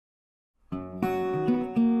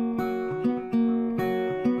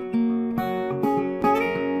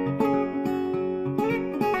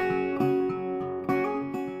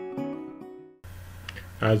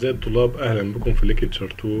أعزائي الطلاب، أهلا بكم في ليكتشر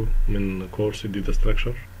 2 من كورس الداتا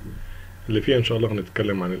ستراكشر اللي فيها إن شاء الله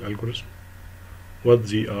هنتكلم عن الألجوريزم what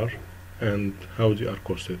they are and how they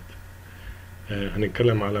are costed.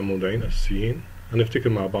 هنتكلم على موضوعين أساسيين. هنفتكر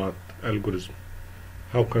مع بعض algorithm,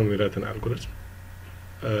 how can we write an algorithm,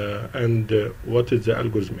 and what is the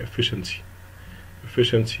algorithm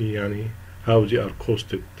efficiency يعني how they are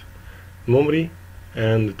costed, memory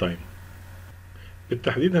and time.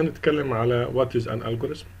 بالتحديد هنتكلم على what is an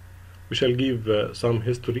algorithm. We shall give some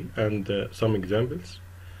history and some examples,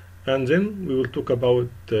 and then we will talk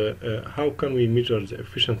about how can we measure the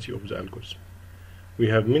efficiency of the algorithm. We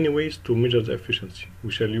have many ways to measure the efficiency.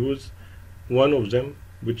 We shall use one of them,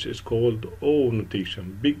 which is called O notation,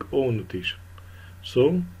 big O notation. So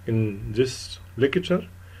in this lecture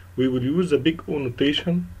we will use the big O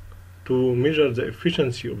notation to measure the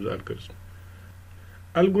efficiency of the algorithm.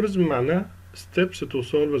 Algorithm معناه steps to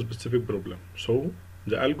solve a specific problem. So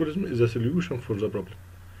the algorithm is a solution for the problem.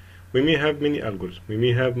 We may have many algorithms. We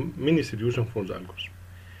may have many solutions for the algorithm.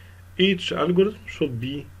 Each algorithm should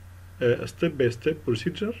be a step-by-step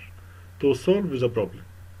procedure to solve the problem.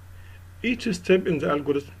 Each step in the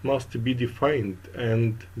algorithm must be defined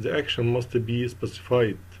and the action must be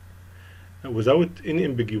specified without any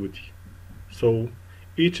ambiguity. So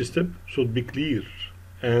each step should be clear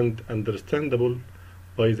and understandable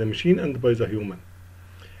by the machine and by the human.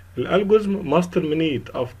 الالجوريزم must terminate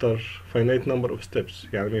after finite number of steps.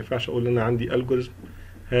 يعني ما ينفعش اقول انا عندي algorithm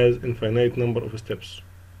has infinite number of steps.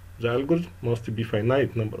 The algorithm must be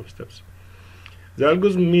finite number of steps. The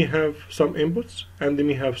algorithm may have some inputs and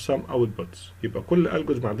may have some outputs. يبقى كل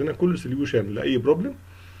algorithm عندنا كل solution لأي problem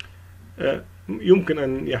يمكن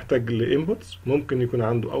أن يحتاج لinputs، ممكن يكون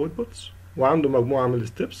عنده outputs وعنده مجموعة من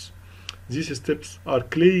steps. These steps are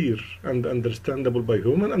clear and understandable by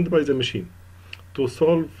human and by the machine to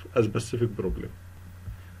solve a specific problem.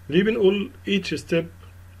 ليه بنقول each step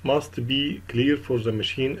must be clear for the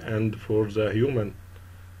machine and for the human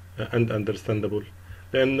and understandable؟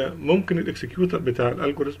 لأن ممكن الإكسكيوتر بتاع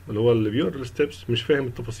الألجوريزم اللي هو اللي بيقرأ الستبس مش فاهم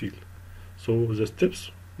التفاصيل. So the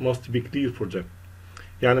steps must be clear for them.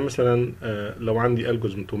 يعني مثلا لو عندي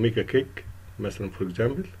algorithm to make a cake مثلا for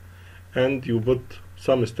example and you put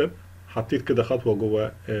some step، حطيت كده خطوة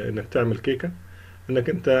جوه إنك تعمل كيكة، إنك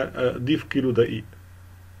أنت ضيف كيلو دقيق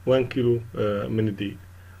 1 كيلو من الدقيق.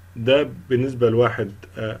 ده بالنسبة لواحد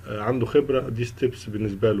عنده خبرة دي ستيبس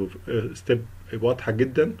بالنسبة له ستيب واضحة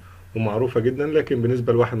جدا ومعروفة جدا، لكن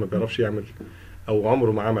بالنسبة لواحد ما بيعرفش يعمل أو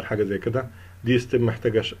عمره ما عمل حاجة زي كده دي ستيب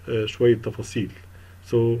محتاجة شوية تفاصيل.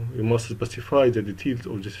 So you must specify the details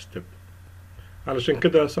of this step. علشان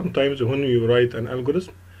كده sometimes when you write an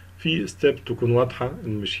algorithm في ستيب تكون واضحة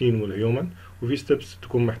المشين والهيومن، وفي ستيبس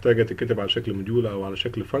تكون محتاجة تكتب على شكل موديول أو على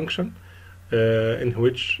شكل function in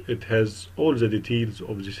which it has all the details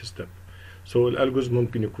of this step. So الالجوريزم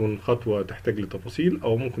ممكن يكون خطوة تحتاج لتفاصيل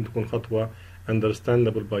أو ممكن تكون خطوة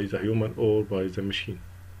understandable by the human or by the machine.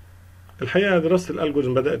 الحقيقة دراسة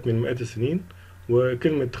الالجوريزم بدأت من مئات السنين،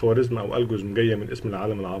 وكلمة خوارزم أو الجوريزم جاية من اسم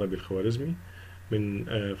العالم العربي الخوارزمي من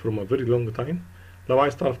from a very long time. لو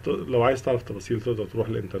عايز تعرف تفاصيل تقدر تروح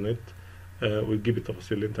الإنترنت وتجيب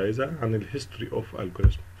التفاصيل اللي أنت عايزها عن الهيستوري أوف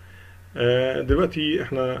الجوريزم. دلوقتي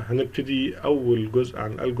احنا هنبتدي اول جزء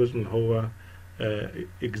عن الالجوريزم اللي هو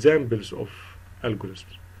examples of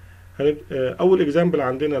algorithms. اول example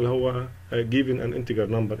عندنا اللي هو given an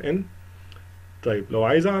integer number n. طيب لو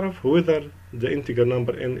عايز اعرف whether the integer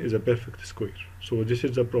number n is a perfect square, so this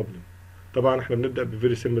is the problem. طبعا احنا بنبدأ ب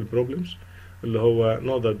very simple problems اللي هو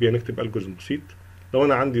نقدر بيها نكتب الجوريزم بسيط. لو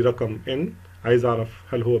انا عندي رقم n عايز اعرف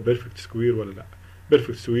هل هو perfect square ولا لا.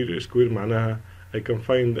 perfect square معناها I can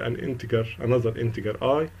find another integer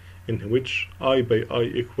I in which I by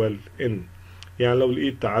I equal n. يعني لو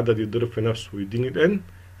لقيت عدد يتضرب في نفسه ويديني ال n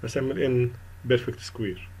هسمي ال n perfect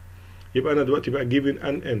square. يبقى أنا دلوقتي بقى given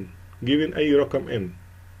an n، given أي رقم n،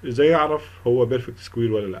 إزاي أعرف هو perfect square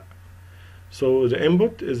ولا لأ؟ So the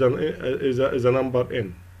input is a number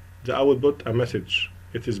n. The output a message.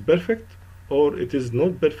 It is perfect or it is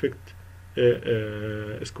not perfect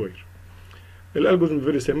square. الالجوريزم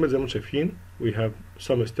very simple زي ما انتم شايفين. We have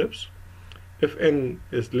some steps. If n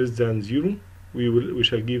is less than 0 we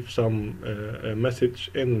shall give some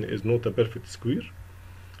message n is not a perfect square.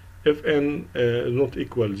 If n is not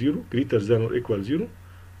equal 0, greater than or equal 0,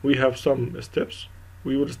 we have some steps.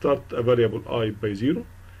 We will start a variable I by 0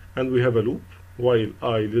 and we have a loop while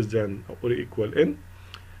I less than or equal n.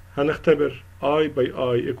 هنختبر I by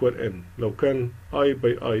I equal n. لو كان I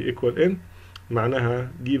by I equal n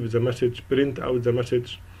معناها give the message, print out the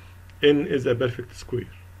message n is a perfect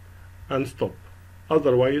square and stop.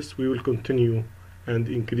 Otherwise we will continue and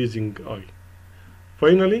increasing I.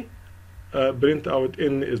 finally print out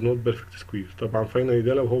n is not perfect square. طبعا finally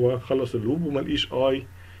ده لو هو خلص اللوب وما لقيش i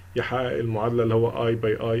يحقق المعادلة اللي هو i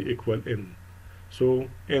by i equal n. So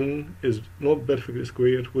n is not perfect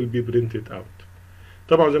square will be printed out.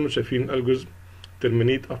 طبعا زي ما شايفين الالجوريزم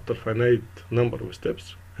terminate after finite number of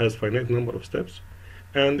steps, has finite number of steps,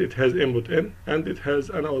 and it has input n and it has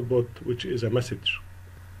an output which is a message.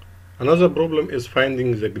 Another problem is finding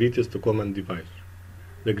the greatest common divisor.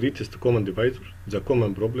 The greatest common divisor is a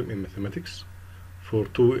common problem in mathematics for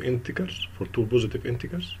two integers, for two positive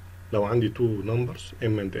integers. لو عندي two numbers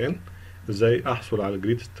m and n ازاي احصل على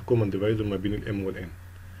greatest common divisor ما بين ال m وال n.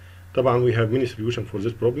 طبعا we have many solutions for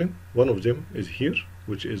this problem. One of them is here,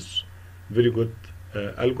 which is very good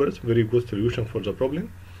algorithm, very good solution for the problem.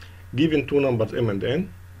 Given two numbers m and n,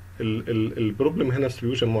 البروبلم هنا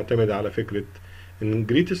solution معتمد على فكرة ان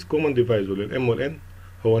greatest common divisor لل m وال n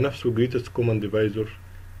هو نفسه greatest common divisor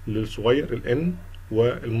للصغير ال n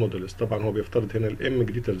والمودولس. طبعا هو بيفترض هنا ال m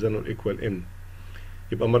greater than or equal n.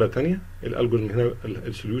 يبقى مرة تانية الالجوريزم هنا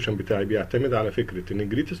السوليوشن بتاعي بيعتمد على فكرة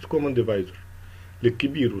ان greatest common divisor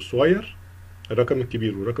للكبير والصغير، الرقم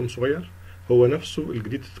الكبير والرقم الصغير هو نفسه ال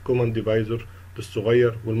greatest common divisor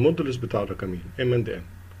للصغير والمودولس بتاع الرقمين m and n.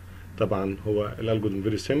 طبعا هو الالجوريزم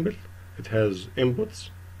very simple. It has inputs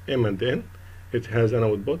m and n. It has an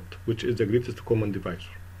output which is the greatest common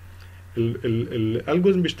divisor.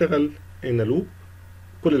 الالجوريزم بيشتغل in a loop.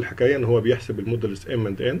 كل الحكاية ان هو بيحسب المودولس m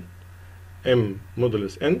and n، m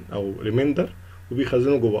مودولس n او remainder،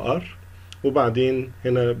 وبيخزنه جوه r، وبعدين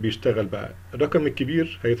هنا بيشتغل بقى الرقم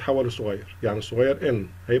الكبير هيتحول لصغير، يعني الصغير n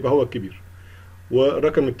هيبقى هو الكبير،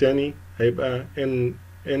 والرقم التاني هيبقى n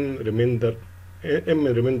remainder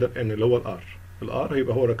m remainder n اللي هو الr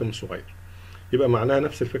هيبقى هو الرقم الصغير. يبقى معناها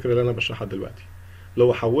نفس الفكرة اللي انا بشرحها دلوقتي.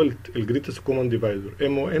 لو حولت ال greatest common divisor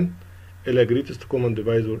m و n الى greatest common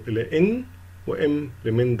divisor الى n و m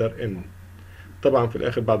remainder n. طبعا في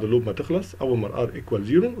الاخر بعد اللوب ما تخلص، اول ما r equal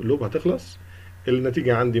 0 اللوب هتخلص،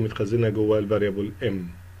 النتيجة عندي متخزنة جوه الفاريبل m،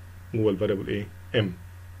 جوه الفاريبل ايه m.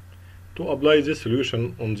 To apply this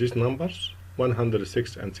solution on these numbers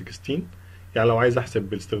 106 and 16، يعني لو عايز احسب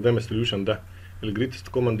باستخدام السوليوشن ده ال greatest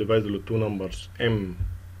common divisor لل two numbers m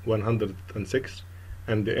 106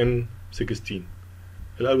 and n 16،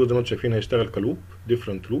 الالجوريزم زي ما انتم شايفين هيشتغل كلوب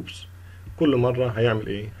different loops. كل مرة هيعمل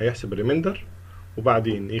ايه؟ هيحسب الريميندر،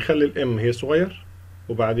 وبعدين يخلي الام هي صغير،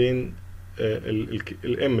 وبعدين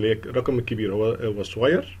الام اللي هي الرقم الكبير هو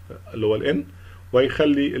الصغير اللي هو الان،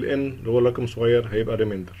 وهيخلي الان اللي هو الرقم الصغير هيبقى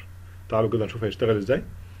ريميندر. تعالوا كده نشوف هيشتغل ازاي.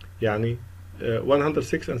 يعني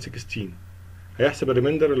 106 and 16 هيحسب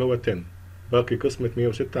الريميندر اللي هو 10، باقي قسمة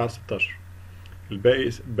 106 على 16،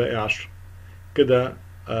 الباقي 10. كده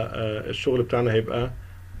الشغل بتاعنا هيبقى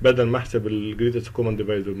بدل ما احسب ال greatest common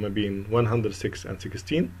divisor ما بين 106 and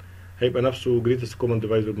 16 هيبقى نفسه greatest common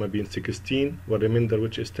divisor ما بين 16 والريميندر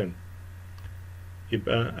which is 10.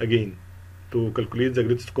 يبقى again to calculate the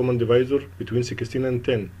greatest common divisor between 16 and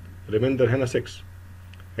 10، remainder هنا 6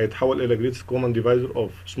 هيتحول إلى greatest common divisor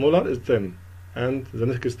of smaller is 10 and the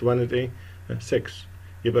next one is 6.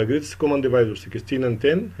 يبقى greatest common divisor 16 and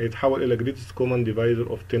 10 هيتحول إلى greatest common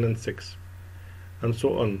divisor of 10 and 6 and so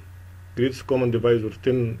on. greatest common divisor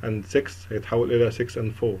 10 and 6 هيتحول إلى 6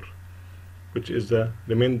 and 4 which is the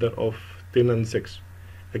remainder of 10 and 6.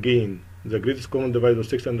 Again the greatest common divisor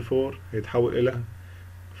 6 and 4 هيتحول إلى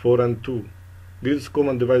 4 and 2. greatest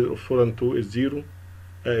common divisor of 4 and 2 is 0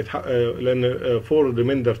 لأن 4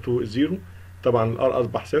 remainder 2 is 0. طبعا الار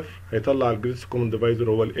أصبح 0، هيطلع ال greatest common divisor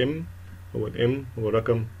هو ال m هو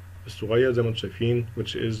الرقم الصغير زي ما انتم شايفين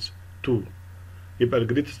which is 2. يبقى ال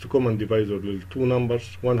greatest common divisor لل two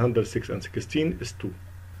numbers 106 and 16 is 2.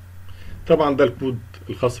 طبعا ده الكود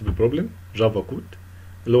الخاص بالبروبلم جافا كود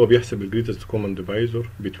اللي هو بيحسب ال greatest common divisor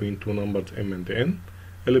between two numbers m and n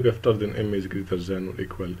اللي بيفترض ان m is greater than or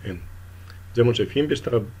equal n. زي ما انتم شايفين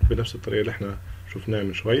بيشتغل بنفس الطريقة اللي احنا شفناها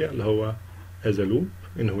من شوية، اللي هو as a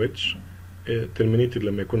loop in which terminated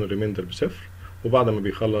لما يكون الريميندر بصفر، وبعد ما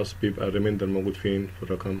بيخلص بيبقى الريميندر موجود فين في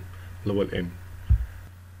الرقم اللي هو ال m.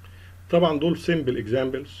 طبعا دول simple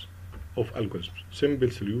examples of algorithms, simple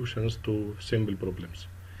solutions to simple problems.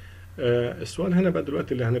 السؤال هنا بقى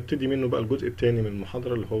دلوقتي اللي هنبتدي منه بقى الجزء الثاني من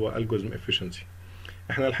المحاضرة اللي هو algorithm efficiency.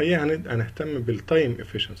 احنا الحقيقة هنهتم بالتايم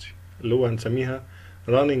efficiency اللي هو هنسميها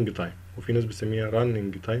running time، وفي ناس بتسميها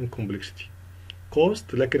running time complexity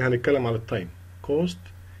cost، لكن هنتكلم على التايم cost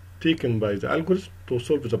taken by the algorithm to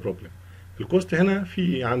solve the problem. الكوست هنا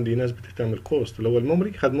في عندي ناس بتهتم الكوست اللي هو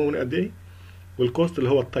الميموري، خد ميموري قد ايه، والكوست اللي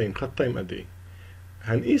هو التايم خد تايم قد ايه.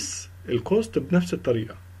 هنقيس الكوست بنفس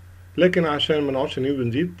الطريقة، لكن عشان ما نقعدش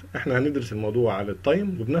نزيد احنا هندرس الموضوع على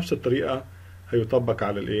التايم، وبنفس الطريقة هيطبق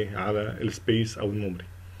على الايه، على السبيس او الميموري.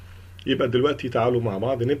 يبقى دلوقتي تعالوا مع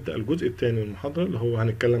بعض نبدأ الجزء الثاني من المحاضرة اللي هو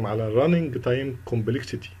هنتكلم على running time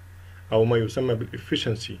complexity أو ما يسمى بال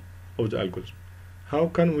efficiency of the algorithm. How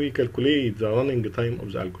can we calculate the running time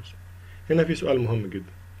of the algorithm؟ هنا في سؤال مهم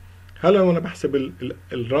جدا. هل لو أنا بحسب ال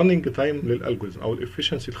running time للالجوريزم أو ال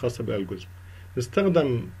efficiency الخاصة بالالجوريزم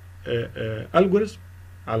نستخدم algorithm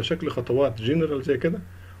على شكل خطوات general زي كده،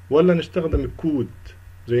 ولا نستخدم الكود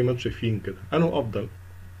زي ما انتم شايفين كده؟ أنه أفضل؟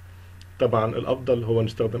 طبعا الافضل هو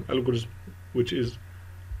نستخدم algorithm which is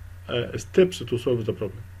steps to solve the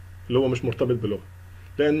problem، اللي هو مش مرتبط بلغه،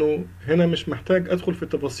 لانه هنا مش محتاج ادخل في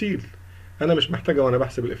التفاصيل. انا مش محتاجه وانا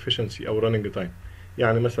بحسب الافشنسي او running time،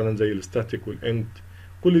 يعني مثلا زي الستاتيك والاند،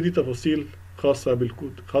 كل دي تفاصيل خاصه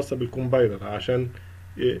بالكود، خاصه بالكومبايلر عشان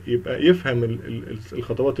يبقى يفهم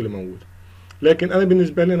الخطوات اللي موجوده. لكن انا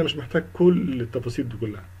بالنسبه لي انا مش محتاج كل التفاصيل دي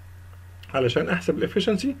كلها علشان احسب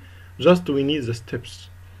الافشنسي. just we need the steps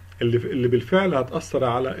اللي بالفعل هتأثر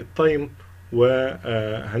على التايم،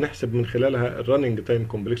 وهنحسب من خلالها الرننج تايم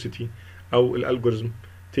كومبلكسيتي أو الالجوريزم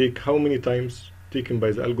take how many times taken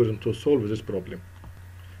by the algorithm to solve this problem.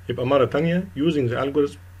 يبقى مرة تانية using the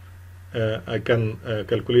algorithm I can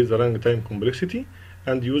calculate the running time complexity,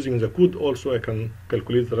 and using the code also I can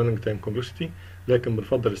calculate the running time complexity. لكن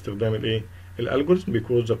بنفضل استخدام الايه، الالجوريزم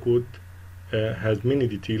because the code has many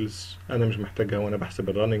details أنا مش محتاجها وأنا بحسب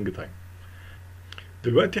الرننج تايم.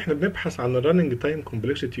 دلوقتي احنا بنبحث عن الرننج تايم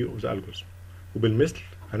كومبلكسيتي اوف ذا الجوريزم، وبالمثل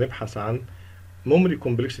هنبحث عن memory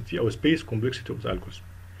complexity او space complexity of the algorithm.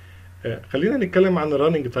 خلينا نتكلم عن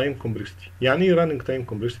الرننج تايم كومبلكسيتي. يعني ايه رننج تايم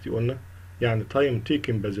كومبلكسيتي؟ قلنا يعني time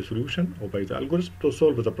taken by the solution او by the algorithm to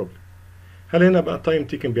solve the problem. هل هنا بقى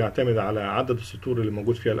time taken بيعتمد على عدد السطور اللي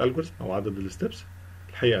موجود فيها الالجوريزم او عدد الستبس؟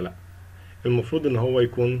 الحقيقه لا. المفروض ان هو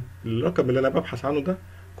يكون الرقم اللي انا ببحث عنه ده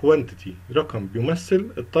quantity، رقم بيمثل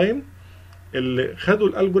التايم اللي خدوا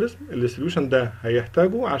الالجوريزم اللي السوليوشن ده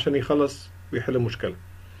هيحتاجه عشان يخلص ويحل المشكله.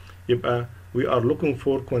 يبقى we are looking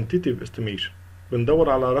for quantitative estimation، بندور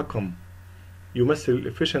على رقم يمثل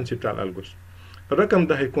الافشنسي بتاع الالجوريزم. الرقم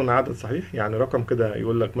ده هيكون عدد صحيح، يعني رقم كده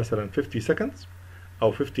يقول لك مثلا 50 seconds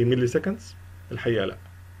او 50 ملي seconds. الحقيقه لا.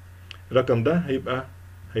 الرقم ده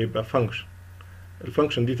هيبقى فانكشن.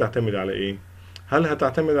 الفانكشن دي تعتمد على ايه؟ هل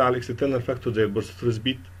هتعتمد على اكسترنال فاكتور زي البروسيسور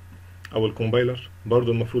سبيد او الكومبايلر؟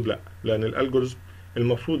 برضو المفروض لا، لان الالجوريزم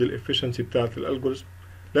المفروض الافشنسي بتاعت الالجوريزم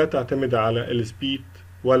لا تعتمد على السبيد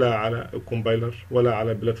ولا على الكومبايلر ولا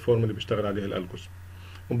على البلاتفورم اللي بيشتغل عليها الالجوريزم.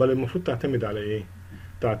 امال المفروض تعتمد على ايه؟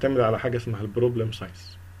 تعتمد على حاجه اسمها البروبلم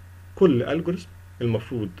سايز. كل الجوريزم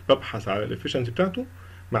المفروض ببحث على الافشنسي بتاعته،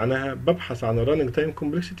 معناها ببحث عن الرننج تايم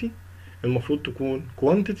كومبلكسيتي، المفروض تكون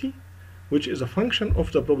quantity which is a function of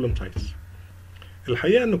the problem size.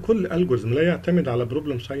 الحقيقه ان كل الجوريزم لا يعتمد على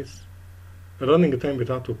بروبلم سايز، الرننج تايم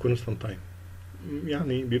بتاعته كونستانت تايم،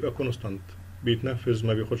 يعني بيبقى كونستانت، بيتنفذ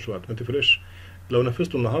ما بياخدش وقت، ما تفرقش لو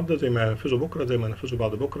نفذته النهارده زي ما هنفذه بكره، زي ما هنفذه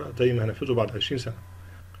بعد بكره، زي ما هنفذه بعد 20 سنه.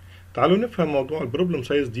 تعالوا نفهم موضوع البروبلم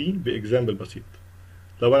سايز دي باكزامبل بسيط.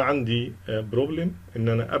 لو انا عندي بروبلم ان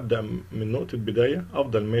انا ابدا من نقطه بدايه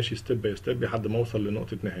افضل ماشي ستيب باي ستيب لحد ما اوصل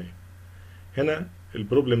لنقطه نهايه. هنا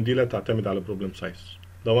البروبلم دي لا تعتمد على بروبلم سايز.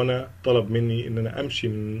 لو انا طلب مني ان انا امشي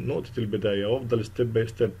من نقطه البدايه وافضل ستيب باي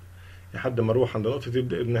ستيب لحد ما اروح عند نقطه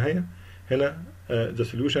النهايه، هنا the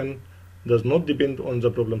solution does not depend on the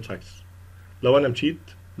problem size. لو انا مشيت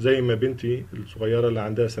زي ما بنتي الصغيره اللي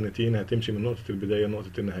عندها سنتين هتمشي من نقطه البدايه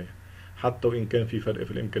لنقطه النهايه، حتى وان كان في فرق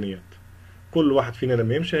في الامكانيات. كل واحد فينا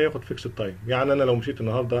لما يمشي هياخد فيكس تايم، يعني انا لو مشيت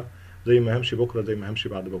النهارده زي ما همشي بكره زي ما همشي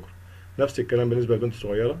بعد بكره. نفس الكلام بالنسبه للبنت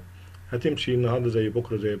الصغيره، هتمشي النهارده زي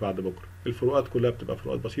بكره زي بعد بكره. الفروقات كلها بتبقى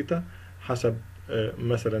فروقات بسيطه حسب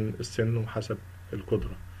مثلا السن وحسب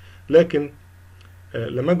القدره. لكن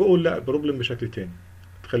لما اجي اقول لا بروبلم بشكل تاني،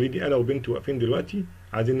 تخليني انا وبنتي واقفين دلوقتي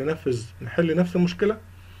عايزين نحل نفس المشكله،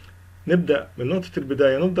 نبدا من نقطه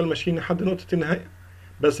البدايه نفضل ماشيين لحد نقطه النهايه،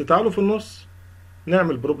 بس تعالوا في النص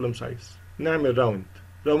نعمل بروبلم سايز، نعمل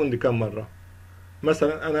راوند كام مره؟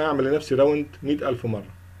 مثلا انا اعمل لنفسي راوند 100,000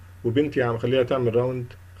 مره، وبنتي اخليها تعمل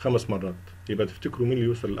راوند 5 مرات. يبقى تفتكروا مين اللي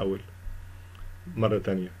يوصل الاول؟ مره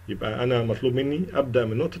تانية. يبقى انا مطلوب مني ابدا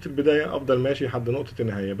من نقطه البدايه افضل ماشي لحد نقطه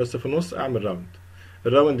النهايه، بس في النص اعمل راوند.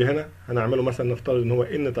 الراوند هنا هنعمله مثلا نفترض ان هو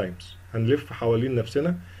n تايمز، هنلف حوالين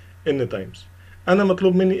نفسنا n تايمز. انا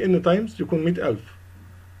مطلوب مني n تايمز يكون 100,000.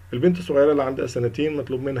 البنت الصغيره اللي عندها سنتين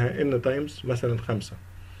مطلوب منها n تايمز مثلا 5.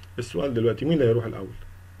 السؤال دلوقتي مين اللي هيروح الاول؟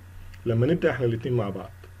 لما نبدا احنا الاثنين مع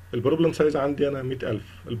بعض، البروبلم سايز عندي انا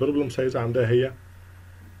 100,000، البروبلم سايز عندها هي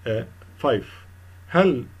 5.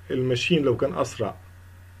 هل الماشين لو كان اسرع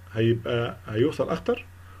هيوصل اكتر؟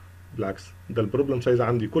 بالعكس، ده البروبلم سايز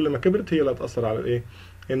عندي كل ما كبرت هي اللي هتاثر على الايه؟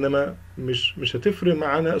 انما مش هتفرق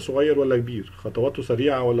معانا صغير ولا كبير، خطواته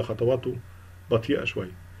سريعه ولا خطواته بطيئه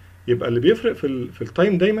شويه. يبقى اللي بيفرق في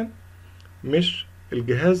التايم دايما مش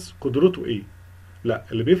الجهاز قدرته ايه، لا،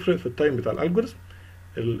 اللي بيفرق في التايم بتاع الالجوريزم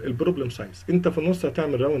البروبلم سايز. انت في النص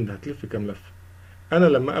هتعمل راوند هتلف كام لفه؟ انا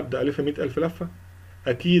لما ابدا الف 100,000 لفه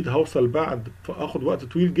اكيد هوصل بعد فاخد وقت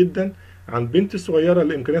طويل جدا عن بنتي الصغيره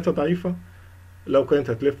اللي امكانياتها ضعيفه لو كانت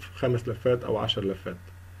هتلف 5 لفات او 10 لفات.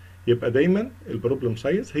 يبقى دايما البروبلم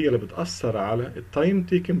سايز هي اللي بتاثر على التايم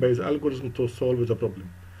taken by the algorithm to solve the problem,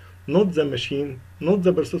 not the machine, not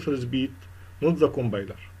the processor speed, not the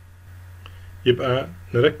compiler. يبقى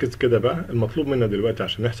نركز كده بقى، المطلوب منا دلوقتي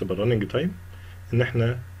عشان نحسب الرننج تايم ان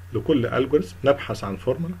احنا لكل algorithm نبحث عن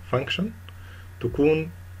فورمولا function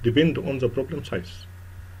تكون depend on the problem size,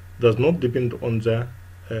 does not depend on the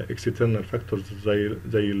external factors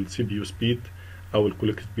زي ال CPU speed او ال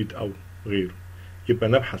clock speed او غيره. يبقى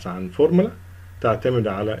نبحث عن فورمولا تعتمد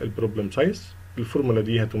على البروبلم سايز. الفورمولا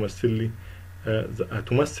دي هتمثل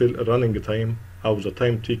الرننج تايم او the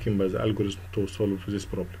time taken by the algorithm to solve this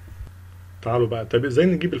problem. تعالوا بقى، طب ازاي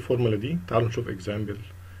نجيب الفورمولا دي؟ تعالوا نشوف اكزامبل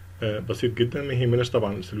بسيط جدا. ما يهمناش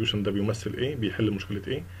طبعا السوليوشن ده بيمثل ايه، بيحل مشكله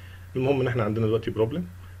ايه. المهم ان احنا عندنا دلوقتي بروبلم،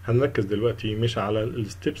 هنركز دلوقتي مش على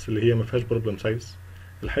الستبس اللي هي ما فيهاش بروبلم سايز.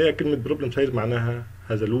 الحقيقه كلمه بروبلم سايز معناها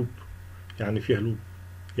هذا لوب، يعني فيها لوب،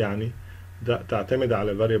 يعني ده تعتمد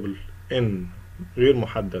على فاريبل ان غير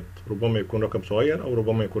محدد، ربما يكون رقم صغير او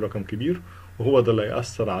ربما يكون رقم كبير، وهو ده اللي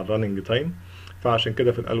هيأثر على الرننج تايم. فعشان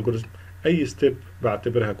كده في الالجوريزم اي ستيب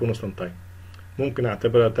بعتبرها كونستانت تايم. ممكن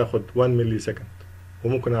اعتبرها تاخد 1 ملي سكند،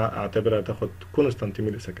 وممكن اعتبرها تاخد كونستانت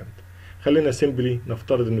ملي سكند. خلينا سيمبلي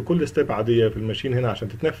نفترض ان كل ستيب عاديه في الماشين هنا عشان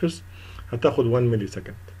تتنفذ هتاخد 1 ملي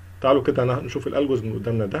سكند. تعالوا كده نشوف الالجوريزم اللي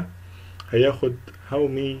قدامنا ده هياخد how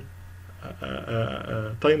many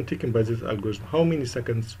time taken by this algorithm, how many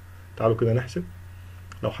seconds. تعالوا كده نحسب.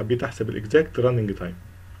 لو حبيت احسب الاكزاكت راننج تايم،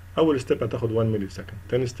 اول ستيب هتاخد 1 ملي سكند،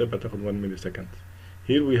 تاني ستيب هتاخد 1 ملي سكند.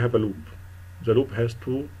 here we have a loop, the loop has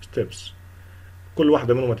 2 steps، كل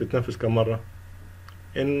واحده منهم هتتنفذ كم مره؟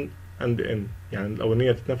 n and n، يعني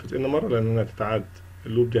الاولانيه هتتنفذ n مره لانها هتتعاد،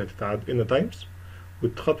 اللوب دي هتتعاد n تايمز،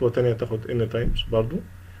 والخطوه الثانيه هتاخد n تايمز برضو.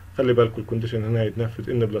 خلي بالكم الكونديشن هنا هيتنفذ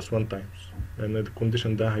n بلس 1 تايمز، لان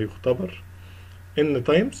الكونديشن ده هيختبر n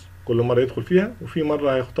تايمز كل مره يدخل فيها، وفي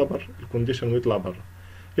مره هيختبر الكونديشن ويطلع بره.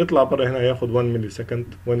 يطلع بره هنا هياخد 1 ملي سكند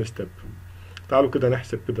 1 ستيب. تعالوا كده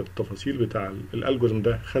نحسب كده التفاصيل بتاع الالجوريزم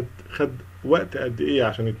ده خد وقت قد ايه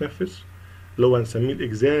عشان يتنفذ، اللي هو هنسميه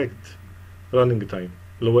الاكزاكت راننج تايم،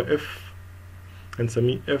 اللي هو اف،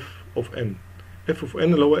 هنسميه اف اوف ان. اف اوف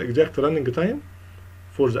ان اللي هو exact running time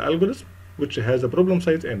for the algorithm which has a problem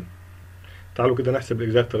size n. تعالوا كده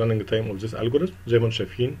نحسب exact running time of this algorithm. زي ما انتم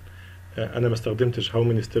شايفين انا ما استخدمتش how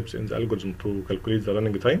many steps in the algorithm to calculate the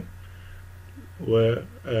running time،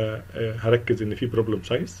 وهركز ان في problem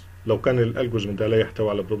size. لو كان الالجوريزم ده لا يحتوي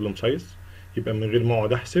على problem size يبقى من غير ما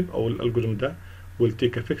اقعد احسب، او الالجوريزم ده will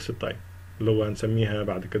take a fixed time اللي هو هنسميها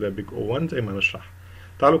بعد كده big O1 زي ما هنشرح.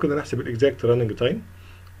 تعالوا كده نحسب الاكزاكت راننج تايم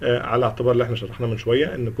على اعتبار اللي احنا شرحناه من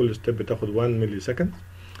شويه ان كل ستيب بتاخد 1 ملي سكند.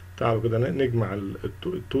 تعالوا كده نجمع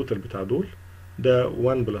التوتال بتاع دول، ده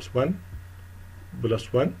 1 بلس 1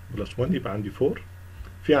 بلس 1 بلس 1 يبقى عندي 4.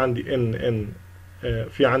 في عندي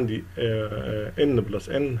في عندي n بلس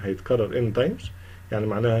n هيتكرر n تايمز، يعني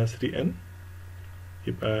معناها 3n.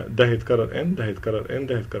 يبقى ده هيتكرر n، ده هيتكرر n،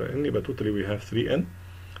 ده هيتكرر n، يبقى توتالي وي هاف 3n.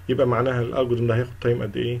 يبقى معناها الالجوريزم ده هياخد تايم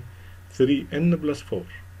قد ايه؟ 3n بلس 4.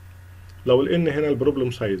 لو ال n هنا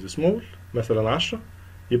البروبلم سايز سمول مثلا 10،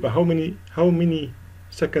 يبقى how many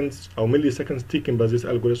seconds او ملي seconds taken by this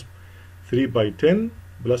algorithm؟ 3 by 10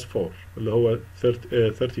 plus 4 اللي هو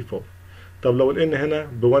 34. طب لو ال n هنا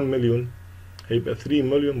ب 1 مليون هيبقى 3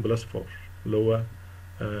 مليون بلس 4 اللي هو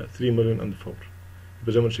 3 مليون and 4.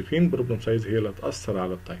 يبقى زي ما انتم شايفين البروبلم سايز هي اللي هتأثر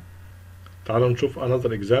على التايم. تعالوا نشوف another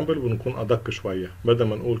example ونكون أدق شوية. بدل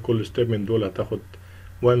ما نقول كل ستيب من دول هتاخد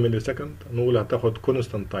 1 ملي سكند، نقول هتاخد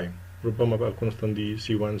constant time. ربما بقى الكونستانت دي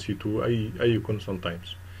C1 C2 أي constant times.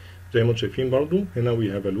 زي ما انتم شايفين برضو هنا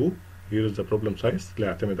we have a loop. here is the problem size اللي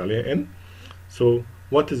هيعتمد عليها n. so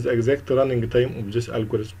what is the exact running time of this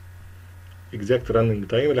algorithm؟ exact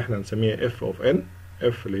running time اللي احنا هنسميها f of n.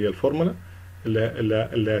 f اللي هي الفورمولا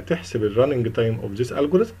اللي هتحسب الرننج تايم of this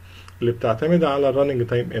algorithm اللي بتعتمد على الرننج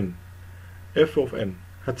تايم n. f of n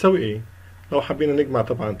هتساوي ايه؟ لو حبينا نجمع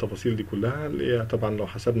طبعا التفاصيل دي كلها هنلاقيها طبعا لو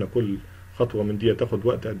حسبنا كل خطوه من دي هتاخد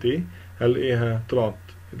وقت قد ايه، هنلاقيها طلعت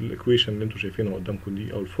الايكويشن اللي انتم شايفينها قدامكم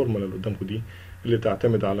دي، او الفورمولا اللي قدامكم دي اللي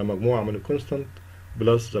تعتمد على مجموعه من الكونستانت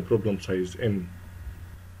بلس ذا بروبلم سايز n.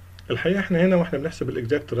 الحقيقه احنا هنا واحنا بنحسب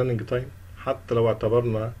الاكزاكت راننج تايم، حتى لو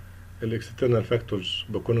اعتبرنا الاكسترنال فاكتورز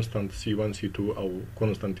بكونستانت C1 C2 او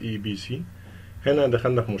كونستانت E B C، هنا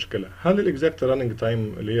دخلنا في مشكلة. هل الاكزاكت راننج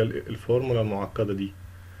تايم اللي هي الفورمولا المعقدة دي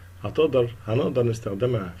هنقدر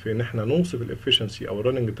نستخدمها في ان احنا نوصف الافشنسي او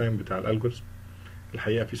الراننج تايم بتاع الالجوريزم؟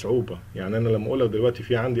 الحقيقة في صعوبة. يعني انا لما اقولك دلوقتي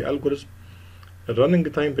في عندي الجوريزم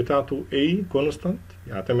الرننج تايم بتاعته A constant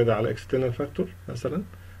يعتمد على external factor مثلا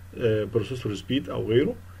بروسيسور سبيد او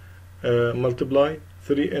غيره multiply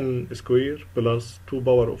 3n square plus 2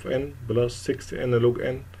 power of n plus 6n log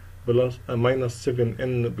n plus minus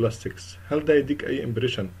 7n plus 6. هل ده يديك اي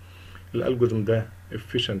امبريشن الالجوريزم ده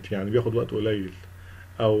efficient يعني بياخد وقت قليل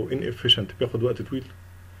او inefficient بياخد وقت طويل؟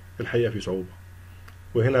 الحقيقة في صعوبة.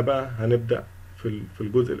 وهنا بقى هنبدأ في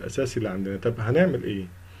الجزء الاساسي اللي عندنا. طب هنعمل ايه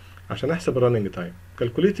عشان احسب الرننج تايم؟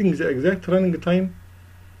 calculating the exact running time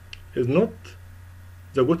is not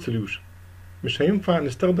the good solution. مش هينفع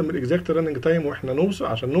نستخدم الاكزاكت رننج تايم واحنا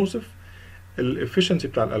عشان نوصف الافشنسي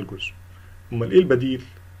بتاع الالجوريزم. امال ايه البديل؟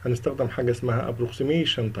 هنستخدم حاجه اسمها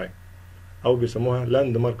approximation time او بيسموها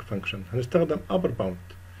landmark function. هنستخدم upper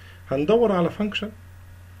bound. هندور على فانكشن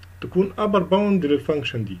تكون upper bound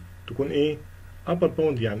للفانكشن دي. تكون ايه upper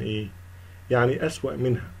bound؟ يعني ايه؟ يعني اسوأ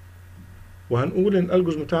منها. وهنقول ان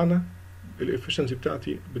الالجوريزم بتاعنا الافشنسي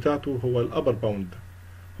بتاعته هو الابر باوند ده،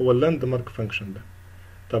 هو اللاند مارك فانكشن ده.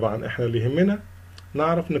 طبعا احنا اللي يهمنا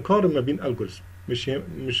نعرف نقارن ما بين الجوريزم،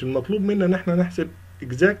 مش المطلوب منا ان احنا نحسب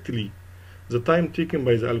exactly the time taken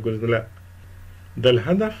by the algorithm. لا، ده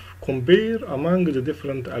الهدف compare among the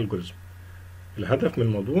different algorithm. الهدف من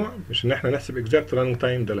الموضوع مش ان احنا نحسب exact running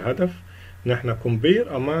time، ده الهدف ان احنا compare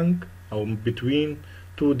among او between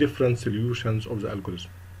two different solutions of the algorithm,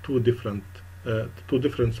 two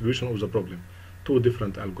different solution of the problem, two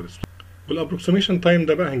different algorithms. والapproximation time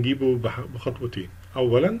ده بقى هنجيبه بخطوتين.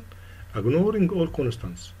 اولا ignoring all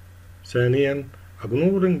constants. ثانيا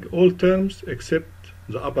ignoring all terms except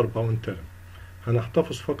the upper bound term.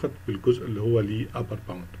 هنحتفظ فقط بالجزء اللي هو ليه upper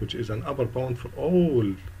bound which is an upper bound for all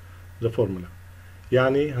the formula.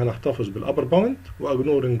 يعني هنحتفظ بالupper bound و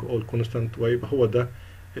ignoring all constant، ويبقى هو ده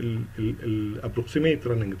ال approximate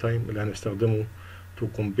running time اللي هنستخدمه to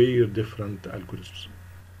compare different algorithms.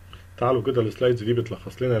 تعالوا كده السلايدز دي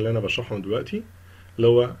بتلخص لنا اللي انا بشرحه دلوقتي، اللي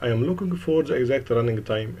هو I am looking for the exact running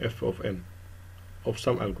time f of n of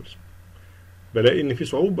some algorithm. بلاقي ان في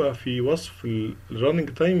صعوبة في وصف running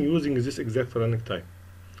time using this exact running time،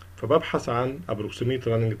 فببحث عن approximate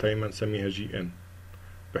running time هنسميها gn،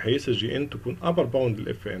 بحيث gn تكون upper bound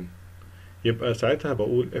ل fn. يبقى ساعتها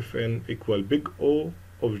بقول fn equal big O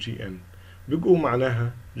of gn. big O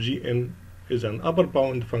معناها gn is an upper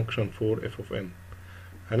bound function for f of n.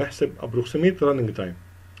 هنحسب approximate running time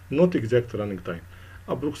not exact running time.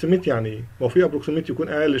 approximate يعني ايه؟ ما هو في approximate يكون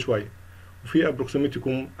اقل شويه، وفي approximate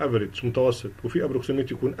يكون average متوسط، وفي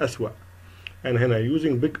approximate يكون اسوأ. يعني هنا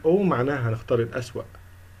using big O معناها هنختار الاسوأ.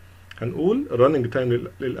 هنقول running time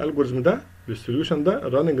للالجوريزم ده للسوليوشن ده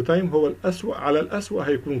running time هو الاسوأ على الاسوأ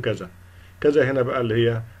هيكون كذا كذا. هنا بقى اللي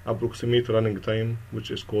هي approximate running time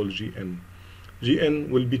which is called gn.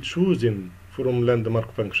 gn will be chosen from landmark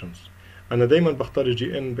functions. انا دايما بختار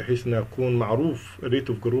الجي ان بحيث انها تكون معروف الريت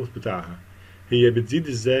اوف جروث بتاعها، هي بتزيد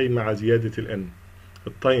ازاي مع زيادة الان.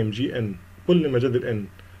 التايم جي ان كل ما زاد الان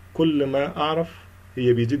كل ما اعرف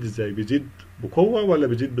هي بيزيد ازاي، بيزيد بقوة ولا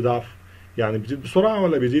بيزيد بضعف، يعني بيزيد بسرعة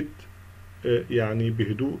ولا بيزيد يعني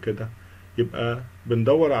بهدوء كده. يبقى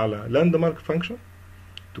بندور على لاند مارك فانكشن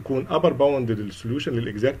تكون upper bound للسوليوشن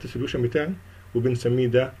للاكزاكت سوليوشن بتاعي، وبنسميه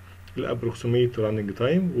ده الابروكسيميت راننج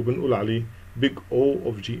تايم، وبنقول عليه big O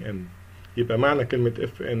of gn. يبقى معنى كلمة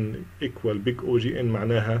fn equal big O gn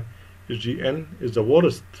معناها gn is the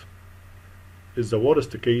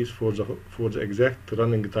worst case for the exact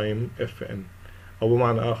running time fn، أو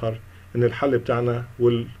بمعنى آخر إن الحل بتاعنا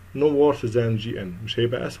will no worse than gn، مش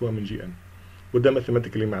هيبقى أسوأ من gn. وده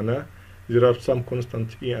mathematically معناه there are some constant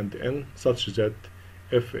e and n such that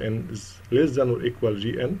fn is less than or equal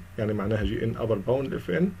gn، يعني معناها gn upper bound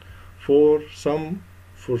fn for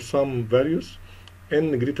some values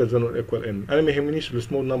n greater than or equal n. انا ما يهمنيش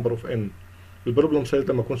السمول نمبر اوف n. البروبلم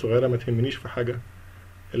سايز لما تكون صغيره ما تهمنيش في حاجه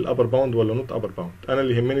الابر باوند ولا نوت ابر باوند، انا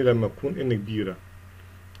اللي يهمني لما تكون n كبيره.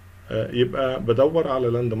 يبقى بدور على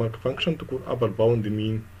لاند مارك فانكشن تكون ابر باوند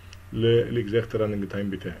مين للاكزاكت راننج تايم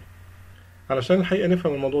بتاعي. علشان الحقيقه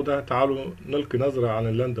نفهم الموضوع ده تعالوا نلقي نظره على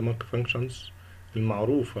اللاند مارك فانكشنز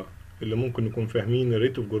المعروفه اللي ممكن نكون فاهمين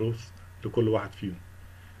الريت اوف جروث لكل واحد فيهم.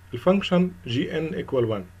 الفانكشن gn equal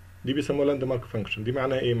 1 دي بيسموها لاند مارك فانكشن. دي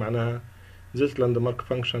معناها ايه؟ معناها this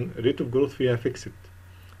landmark function rate of growth فيها fixed،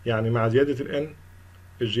 يعني مع زيادة ال n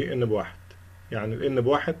الجي ان بواحد، يعني ال n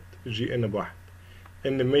بواحد الجي ان بواحد، n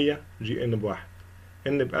ب100 جي ان بواحد،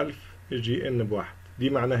 n ب1000 الجي ان بواحد. دي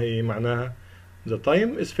معناها ايه؟ معناها the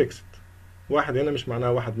time is fixed. واحد هنا مش معناها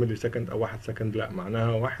 1 ملي سكند او 1 سكند، لا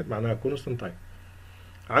معناها واحد، معناها constant time.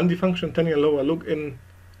 عندي فانكشن تانية اللي هو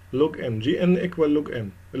log n جي ان ايكوال log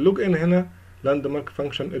n. اللوج ان هنا لاند مارك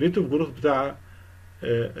فانكشن، الريت اوف جروث بتاعها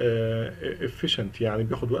efficient، يعني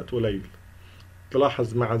بياخد وقت قليل.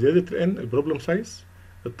 تلاحظ مع زيادة الان البروبلم سايز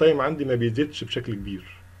التايم عندي ما بيزيدش بشكل كبير.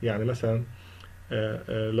 يعني مثلا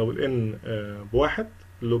لو الان بواحد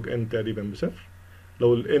اللوج ان تقريبا بصفر،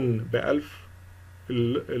 لو الان بألف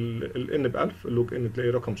الان بألف اللوج ان تلاقي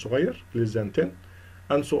رقم صغير less than 10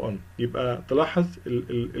 and so on. يبقى تلاحظ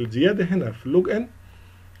الزيادة هنا في اللوج ان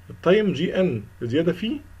التايم جي ان الزيادة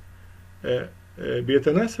فيه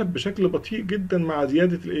بيتناسب بشكل بطيء جدا مع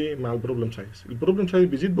زيادة الايه؟ مع البروبلم سايز. البروبلم سايز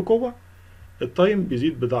بيزيد بقوة، التايم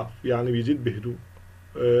بيزيد بضعف، يعني بيزيد بهدوء.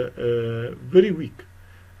 very weak.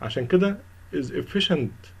 عشان كده is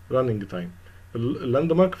efficient running time.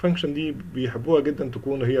 اللاند مارك فانكشن دي بيحبوها جدا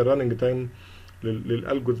تكون هي running time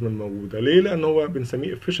للالجوريزم الموجوده. ليه؟ لان هو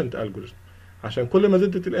بنسميه efficient algorithm. عشان كل ما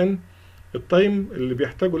زادت الان التايم اللي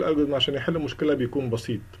بيحتاجه الالجوريزم عشان يحل مشكله بيكون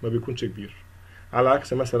بسيط، ما بيكونش كبير. على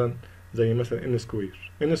عكس مثلا زي مثلا ان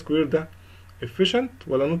سكوير. ان سكوير ده efficient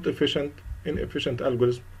ولا نوت efficient؟ inefficient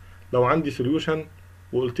algorithm. لو عندي solution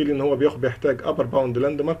وقلت لي ان هو بيحتاج upper bound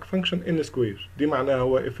landmark function n سكوير، دي معناها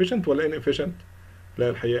هو efficient ولا inefficient؟ لا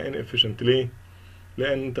الحقيقه inefficient. ليه؟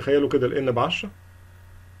 لان تخيلوا كده ال n ب 10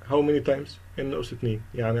 how many times؟ n اس 2،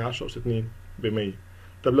 يعني 10 اس 2 ب 100.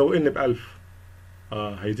 طب لو n ب 1000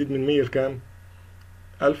 هيزيد من 100 لكام؟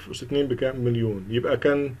 1000 اس 2 بكام؟ مليون. يبقى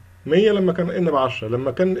كان 100 لما كان n ب 10،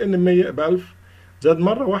 لما كان n ب 100 ب 1000 زاد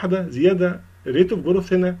مره واحده زياده. rate of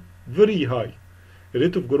growth هنا very high.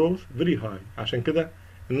 rate of growth very high. عشان كده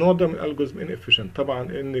النوع ده من الالجوريزم inefficient.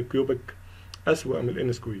 طبعا ان كيوبيك اسوأ من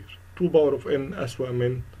الان سكوير، 2 باور اوف ان اسوأ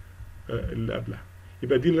من اللي قبلها.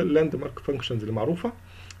 يبقى دي اللاند مارك فانكشنز اللي معروفه.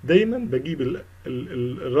 دايما بجيب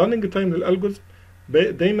الرننج تايم للالجوريزم،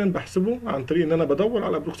 دايما بحسبه عن طريق ان انا بدور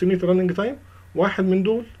على ابروكسيميت رننج تايم، واحد من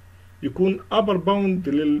دول يكون ابر باوند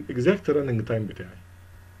للاكزاكت رننج تايم بتاعي.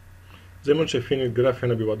 زي ما انتم شايفين الجراف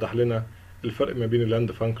هنا بيوضح لنا الفرق ما بين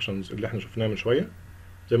اللاند فانكشنز اللي احنا شفناها من شويه.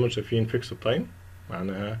 زي ما انتم شايفين فيكس تايم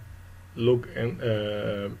معناها log n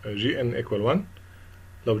جي ان ايكوال 1.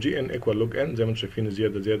 لو جي ان ايكوال لوج ان زي ما انتم شايفين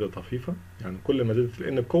الزياده زياده طفيفه، يعني كل ما زادت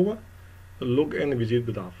الان بقوه اللوج ان بيزيد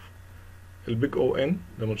بضعف. البيج او ان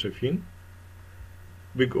زي ما انتم شايفين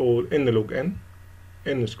بيج او ان لوج ان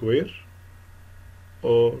ان سكوير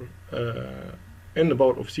اور ان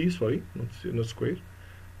باور اوف سي، سوري نوت سكوير،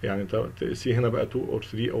 يعني سي هنا بقى 2 اور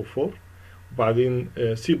 3 او 4، وبعدين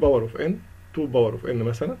سي باور اوف ان 2 باور اوف ان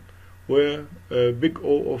مثلا، وبيج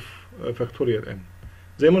او اوف فاكتوريال ان.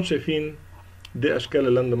 زي ما انتم شايفين دي اشكال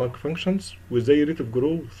اللاند مارك فانكشنز وازاي ريت اوف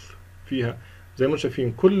جروث فيها. زي ما انتم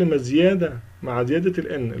شايفين كل ما زياده مع زياده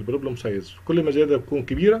الان البروبلم سايز، كل ما زياده بتكون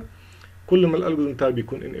كبيره كل ما الالجوريزم بتاعي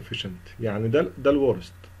بيكون انفيشنت. يعني ده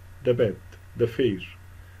الورست، ده باد، ده فير.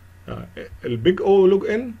 البيج او لوج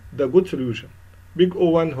ان ده جود سوليوشن. بيج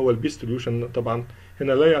او 1 هو البيست سوليوشن. طبعا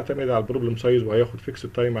هنا لا يعتمد على البروبلم سايز وهياخد فيكس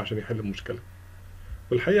تايم عشان يحل المشكله.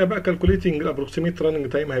 والحقيقه بقى كالكوليتنج الابروكسيميت راننج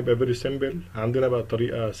تايم هيبقى فيري سيمبل. عندنا بقى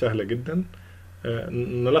طريقه سهله جدا.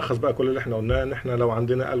 نلخص بقى كل اللي احنا قلناه، ان احنا لو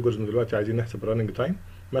عندنا الجوريزم دلوقتي عايزين نحسب راننج تايم،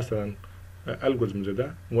 مثلا الجوريزم زي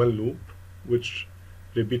ده one loop which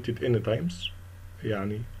repeated n times،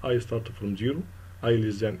 يعني I start from 0 I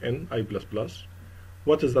less than n I plus plus.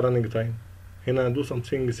 what is the running time؟ هنا do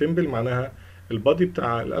something simple معناها البادي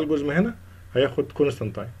بتاع الالجوريزم هنا هياخد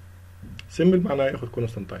constant time. simple معناها ياخد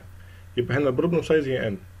constant time. يبقى هنا البروبلم سايز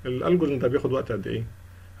هي n. الالجوريزم ده بياخد وقت قد ايه؟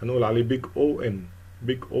 هنقول عليه big O n.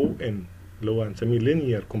 big O n اللي هو هنسميه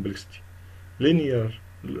linear complexity. linear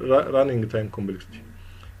running time complexity.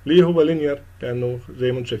 ليه هو linear؟ لأنه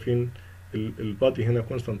زي ما انتم شايفين البادي هنا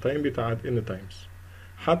constant time بيتعاد n times.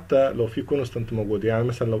 حتى لو في constant موجود، يعني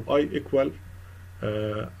مثلا لو i equal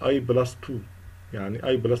i plus 2، يعني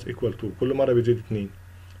i plus equal 2 كل مرة بيزيد 2،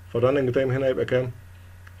 فالرننج تايم هنا يبقى كام؟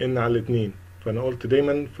 n على 2. فأنا قلت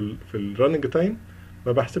دايما في الرننج تايم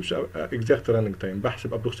ما بحسبش exact running time،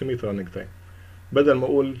 بحسب approximate running time. بدل ما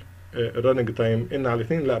أقول الرننج تايم ان على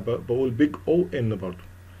 2 لا بقول بيج او ان برضو.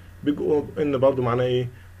 بيج او ان برضو معناها ايه؟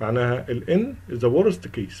 معناها الان ذا ورست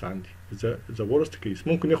كيس عندي، ذا ورست كيس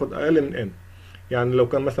ممكن ياخد اقل من ان. يعني لو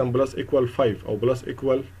كان مثلا بلس ايكوال 5 او بلس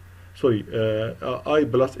ايكوال سوري اي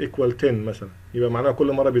بلس ايكوال 10 مثلا، يبقى معناها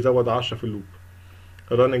كل مره بيزود 10 في اللوب.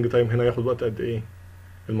 الرننج تايم هنا ياخد وقت قد ايه؟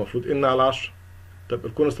 المفروض ان على 10. طب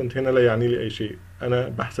الكونستانت هنا لا يعني لي اي شيء، انا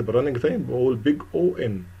بحسب الرننج تايم بقول بيج او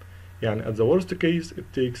ان، يعني at the worst case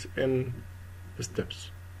it takes n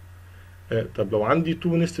steps. طب لو عندي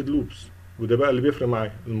two nested loops، وده بقى اللي بيفرق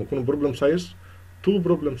معايا لما يكون البروبلم سايز two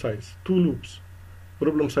problem size, two loops.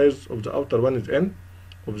 Problem size of the outer one is n,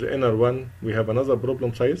 of the inner one we have another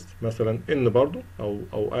problem size مثلا n برضو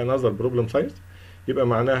أو another problem size. يبقى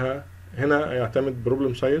معناها هنا يعتمد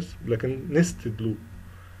problem size لكن nested loop.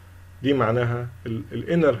 دي معناها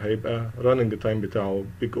الانر هيبقى running time بتاعه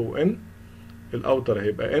big O n، الاوتر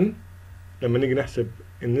هيبقى n. لما نيجي نحسب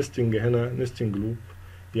النستنج هنا nesting loop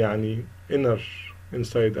يعني inner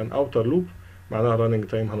inside and outer loop، معناها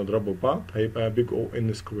running time هنضربه ببعض هيبقى big O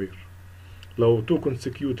n square. لو two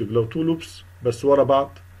consecutive، لو two loops بس ورا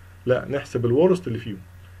بعض، لا نحسب الورست اللي فيهم.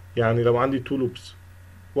 يعني لو عندي two loops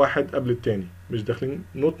واحد قبل التاني مش داخلين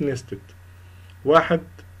not nested، واحد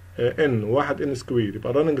n وواحد n سكوير، يبقى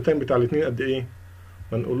الرننج تايم بتاع الاثنين قد ايه؟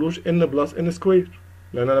 ما نقولوش n بلس n سكوير،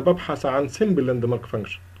 لان انا ببحث عن سمبل لاند مارك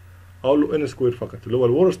فانكشن، اقول له n سكوير فقط اللي هو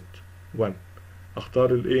الورست 1،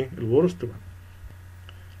 اختار الايه؟ الورست 1.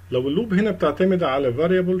 لو اللوب هنا بتعتمد على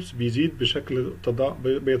variables بيزيد بشكل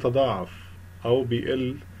بيتضاعف او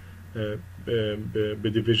بيقل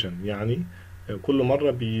بديفيجن، يعني كل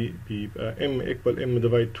مرة بيبقى m equal m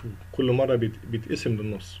divide 2، كل مرة بيتقسم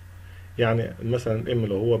للنص. يعني مثلا m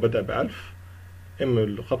لو هو بدأ ب1000، m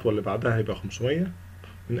الخطوة اللي بعدها هيبقى 500،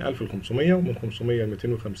 من 1000 ل 500، ومن 500 ل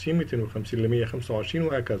 250، 250 ل 125،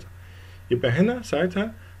 وهكذا. يبقى هنا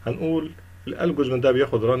ساعتها هنقول الالجوريزم ده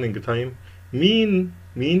بياخد راننج تايم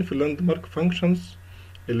مين في اللاند مارك فانكشنز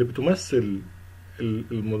اللي بتمثل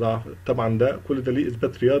المضاعف. طبعا ده كل ده ليه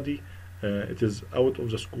اثبات رياضي، it is out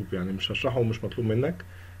of the scope، يعني مش هشرحه ومش مطلوب منك.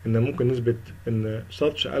 ان ممكن نثبت ان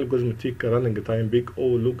such algorithm take running time big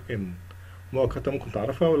O log n مؤقتا، ممكن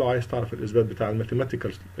تعرفها. ولو عايز تعرف الاثبات بتاع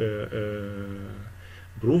الماثيماتيكال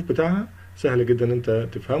بروف بتاعها سهل جدا انت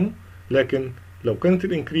تفهمه. لكن لو كانت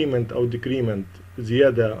الانكريمنت او الديكريمنت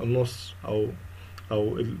زياده النص او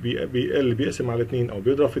بيقل بيقسم على 2 او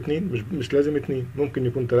بيضرب في 2، مش لازم 2، ممكن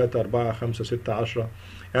يكون 3 4 5 6 10،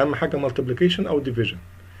 اهم حاجه مالتيبليكيشن او ديفيجن.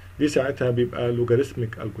 دي ساعتها بيبقى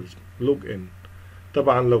لوغاريتميك الجوريزم لوج ان.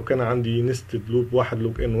 طبعا لو كان عندي نستد لوب 1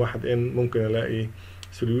 لوج ان 1 ان، ممكن الاقي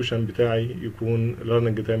سوليوشن بتاعي يكون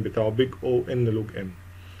الرننج تايم بتاعه بيج او ان لوج ان.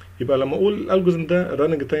 يبقى لما اقول الالجوريزم ده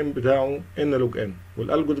الرننج تايم بتاعه ان لوج ان،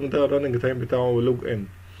 والالجوريزم ده الرننج تايم بتاعه لوج ان،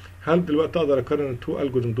 هل دلوقتي اقدر اقارن التو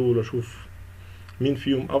الجوريزم دول واشوف مين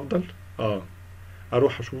فيهم افضل؟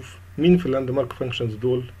 اروح اشوف مين في اللاند مارك فانكشنز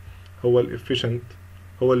دول هو الافيشنت،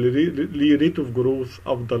 هو اللي ليه ريت اوف جروث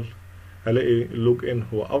افضل. هلاقي اللوج ان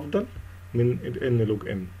هو افضل من الان لوج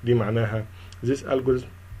ان. دي معناها this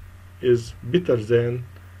algorithm is better than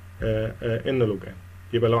n log n.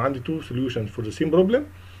 يبقى لو عندي two solutions for the same problem،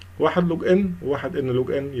 واحد لوج ان وواحد ان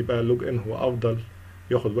لوج ان، يبقى اللوج ان هو افضل،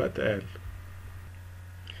 ياخد وقت اقل.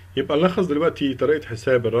 يبقى نلخص دلوقتي طريقة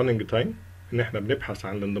حساب الرننج تايم، ان احنا بنبحث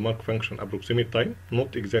عن لاندمارك فانكشن approximate time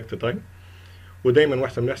not exact time. ودايما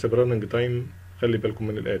واحنا بنحسب الرننج تايم خلي بالكم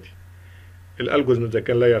من الاتي: الالجوريزم اذا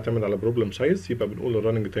كان لا يعتمد على بروبلم سايز يبقى بنقول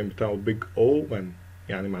الرننج تايم بتاعه بيج او 1،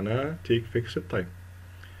 يعني معناها تيك فيكسد تايم.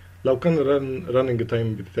 لو كان الرننج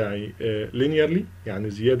تايم بتاعي linearly، يعني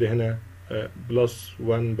زياده هنا بلس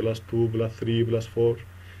 1 بلس 2 بلس 3 بلس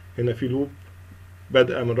 4، هنا في لوب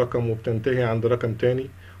بادئه من رقم وبتنتهي عند رقم تاني،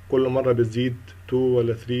 كل مره بتزيد 2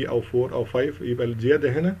 ولا 3 او 4 او 5، يبقى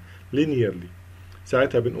الزياده هنا linearly.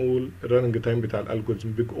 ساعتها بنقول الرننج تايم بتاع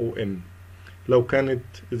الالجوريزم بيج او ان. لو كانت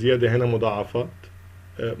زياده هنا مضاعفات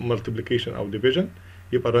multiplication او division،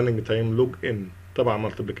 يبقى running time log n. طبعا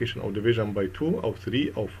multiplication او division by 2 او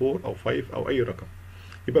 3 او 4 او 5 او اي رقم،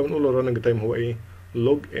 يبقى بنقول الرننج تايم هو ايه؟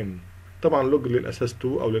 log n. طبعا log للاساس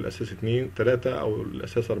 2 او للاساس 2 3 او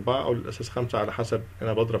للاساس 4 او للاساس 5 على حسب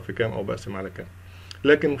انا بضرب في كام او بقسم على كام.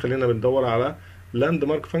 لكن خلينا بندور على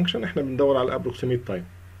landmark function، احنا بندور على approximate time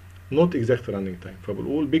not exact running time،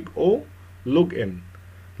 فبنقول big O log n.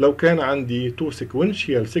 لو كان عندي two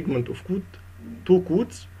sequential segment of code، two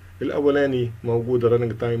codes، الاولاني موجود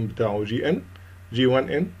الرننج تايم بتاعه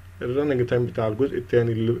G1n، الرننج تايم بتاع الجزء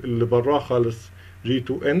الثاني اللي براه خالص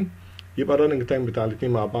G2n، يبقى الرننج تايم بتاع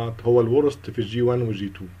الاثنين مع بعض هو الورست في G1 و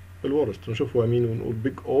G2. الورست نشوف هو مين ونقول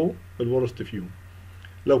بيج او الورست فيهم.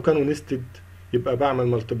 لو كانوا نستد يبقى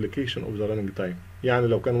بعمل multiplication of the running time، يعني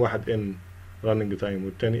لو كان واحد n running time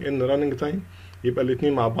والتاني n running time، يبقى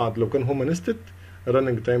الاثنين مع بعض لو كان هما نستد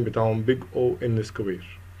الرننج تايم بتاعهم بيج او ان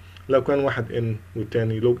سكوير. لو كان واحد ان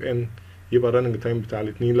والتاني لوج ان، يبقى الرننج تايم بتاع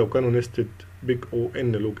الاثنين لو كانوا نستد بيج او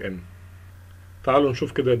ان لوج ان. تعالوا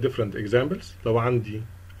نشوف كده different examples. لو عندي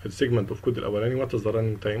السيجمنت اوف كود الاولاني what is the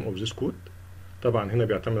running time of this code، طبعا هنا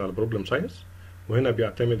بيعتمد على problem size وهنا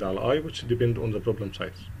بيعتمد على I which depend on the problem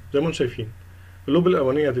size. زي ما انتم شايفين اللوب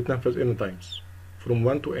الاولانيه هتتنفذ n times from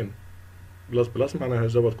 1 to n، بلس بلس معناها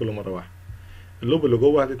هتزود كل مره واحد. اللوب اللي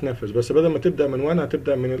جوه هتتنفذ بس بدل ما تبدا من 1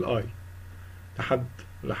 هتبدا من الاي،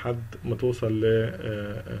 لحد ما توصل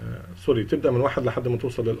سوري، تبدأ من 1 لحد ما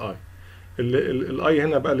توصل للآي. الآي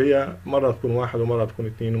هنا بقى اللي هي مرة تكون 1 ومرة تكون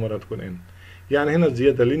 2 ومرة تكون n. يعني هنا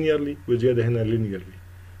الزيادة linearly وزيادة هنا linearly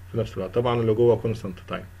في نفس الوقت، طبعا اللي جوه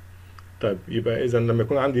constant time. طيب يبقى إذا لما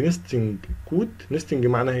يكون عندي نستنج كود، نستنج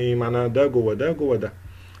معناها إيه؟ معناها ده جوه ده جوه ده،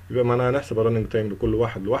 يبقى معناها نحسب الرننج تايم لكل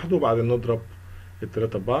واحد لوحده وبعدين نضرب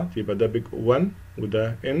التلاتة ببعض، يبقى ده بيج 1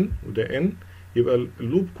 وده n وده n، يبقى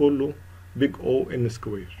اللوب كله بيج O n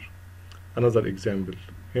سكوير. another example،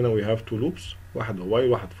 هنا we have two loops، واحد while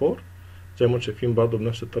واحد for، زي ما انتم شايفين برضه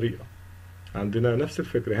بنفس الطريقة. عندنا نفس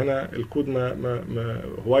الفكرة، هنا الكود ما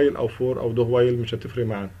while أو for أو ده while مش هتفرق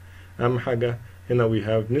معانا، أهم حاجة هنا we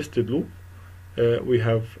have nested loop، we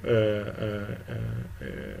have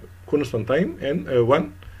constant time n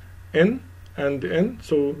 1 n and n,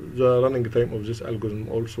 so the running time of this algorithm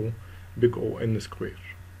also big O n square.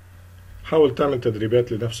 حاول تعمل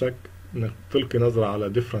تدريبات لنفسك انك تلقي نظرة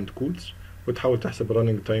على different codes وتحاول تحسب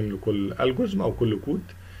running time لكل algorithm او كل كود،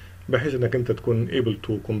 بحيث انك انت تكون able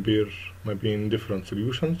to compare ما بين different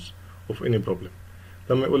solutions of any problem.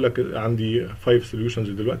 لما يقول لك عندي 5 solutions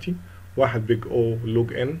دلوقتي، واحد big O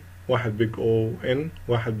log n، واحد big O n،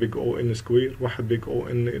 واحد big O n square، واحد big O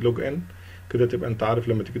n log n، كده تبقى انت عارف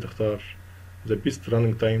لما تيجي تختار the best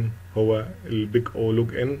running time هو البيج O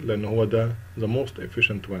log n، لان هو ده the most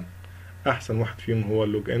efficient one. احسن واحد فيهم هو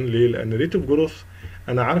اللوج ان. ليه؟ لان ريت اوف جروث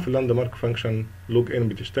انا عارف اللاند مارك فانكشن لوج ان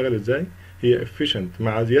بتشتغل ازاي، هي efficient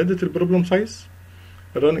مع زياده البروبلم سايز،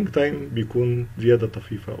 الرننج تايم بيكون زياده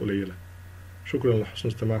طفيفه قليله. شكرا لحسن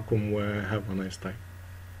استماعكم و have a nice time.